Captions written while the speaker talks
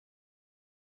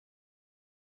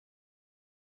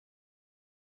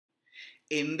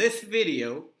In this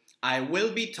video, I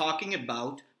will be talking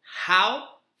about how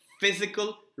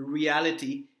physical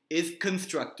reality is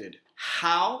constructed,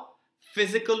 how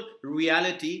physical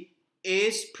reality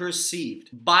is perceived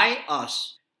by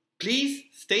us. Please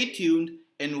stay tuned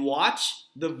and watch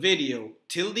the video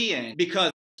till the end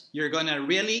because you're gonna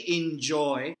really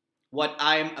enjoy what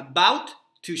I'm about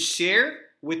to share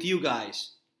with you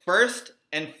guys. First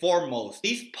and foremost,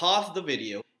 please pause the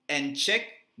video and check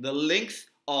the links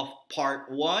of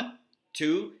part 1,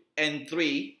 2, and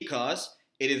 3 because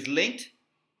it is linked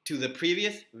to the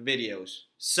previous videos.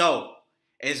 So,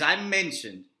 as I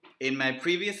mentioned in my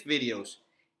previous videos,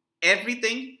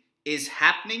 everything is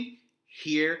happening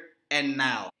here and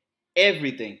now.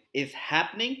 Everything is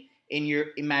happening in your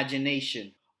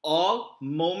imagination. All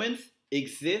moments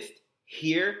exist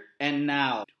here and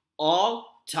now.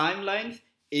 All timelines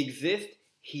exist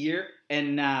here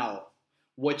and now.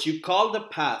 What you call the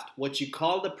past, what you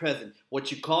call the present,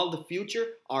 what you call the future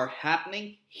are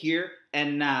happening here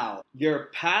and now. Your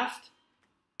past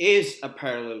is a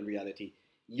parallel reality.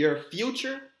 Your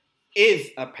future is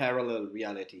a parallel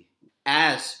reality.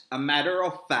 As a matter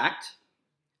of fact,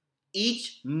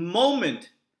 each moment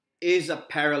is a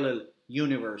parallel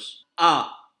universe, a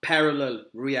parallel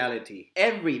reality.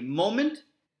 Every moment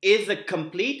is a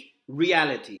complete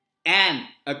reality and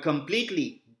a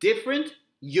completely different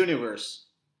universe.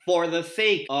 For the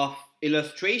sake of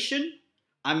illustration,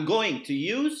 I'm going to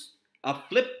use a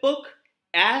flip book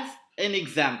as an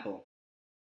example.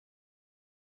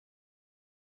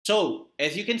 So,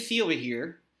 as you can see over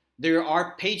here, there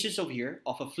are pages over here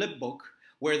of a flip book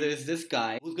where there's this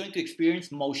guy who's going to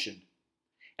experience motion.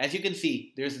 As you can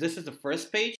see, this is the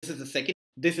first page, this is the second,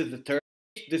 this is the third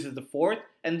page, this is the fourth,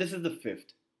 and this is the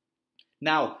fifth.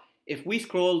 Now, if we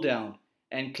scroll down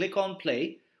and click on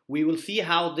play, we will see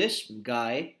how this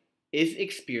guy is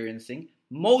experiencing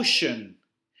motion.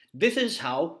 This is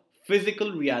how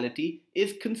physical reality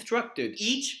is constructed.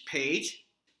 Each page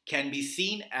can be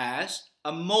seen as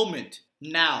a moment.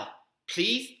 Now,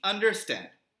 please understand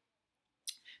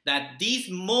that these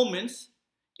moments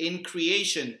in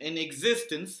creation, in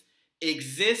existence,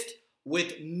 exist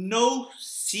with no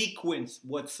sequence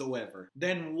whatsoever.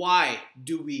 Then why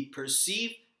do we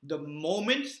perceive the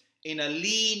moments in a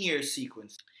linear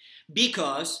sequence?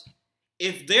 Because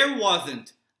if there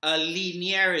wasn't a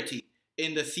linearity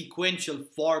in the sequential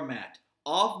format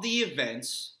of the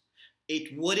events,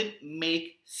 it wouldn't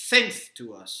make sense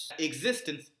to us.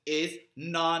 Existence is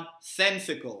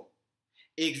nonsensical.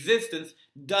 Existence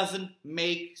doesn't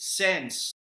make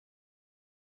sense.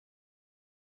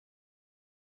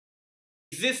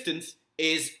 Existence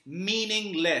is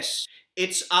meaningless.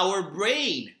 It's our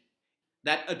brain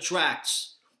that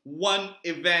attracts one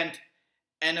event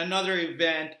and another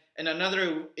event and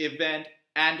another event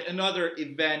and another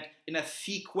event in a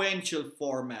sequential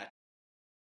format,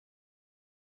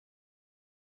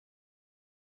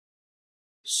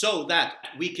 so that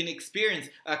we can experience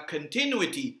a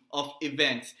continuity of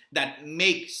events that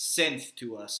make sense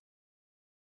to us.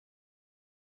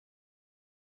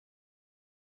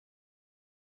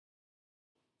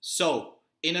 So,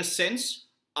 in a sense,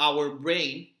 our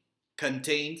brain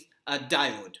contains a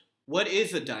diode. What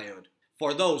is a diode?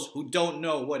 For those who don't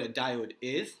know what a diode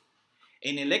is,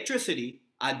 in electricity,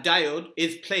 a diode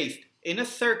is placed in a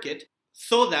circuit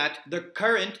so that the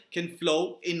current can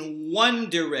flow in one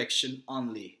direction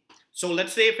only. So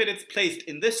let's say if it is placed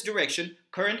in this direction,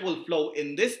 current will flow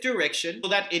in this direction so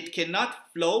that it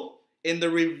cannot flow in the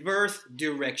reverse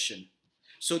direction.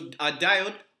 So a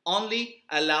diode only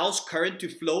allows current to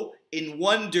flow in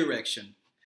one direction.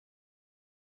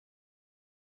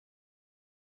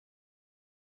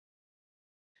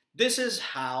 This is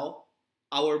how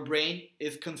our brain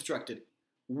is constructed.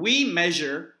 We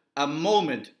measure a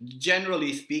moment,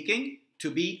 generally speaking,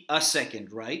 to be a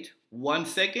second, right? 1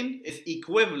 second is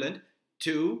equivalent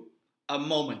to a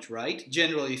moment, right?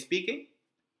 Generally speaking.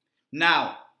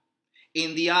 Now,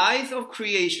 in the eyes of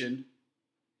creation,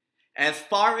 as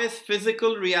far as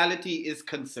physical reality is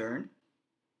concerned,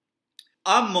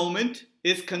 a moment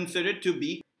is considered to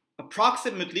be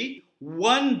approximately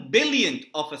 1 billionth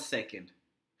of a second.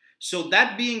 So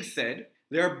that being said,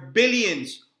 there are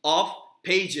billions of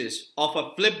pages of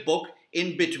a flip book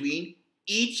in between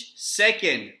each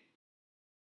second.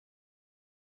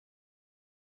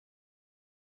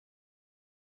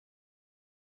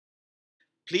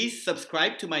 Please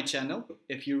subscribe to my channel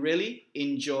if you really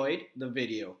enjoyed the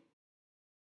video.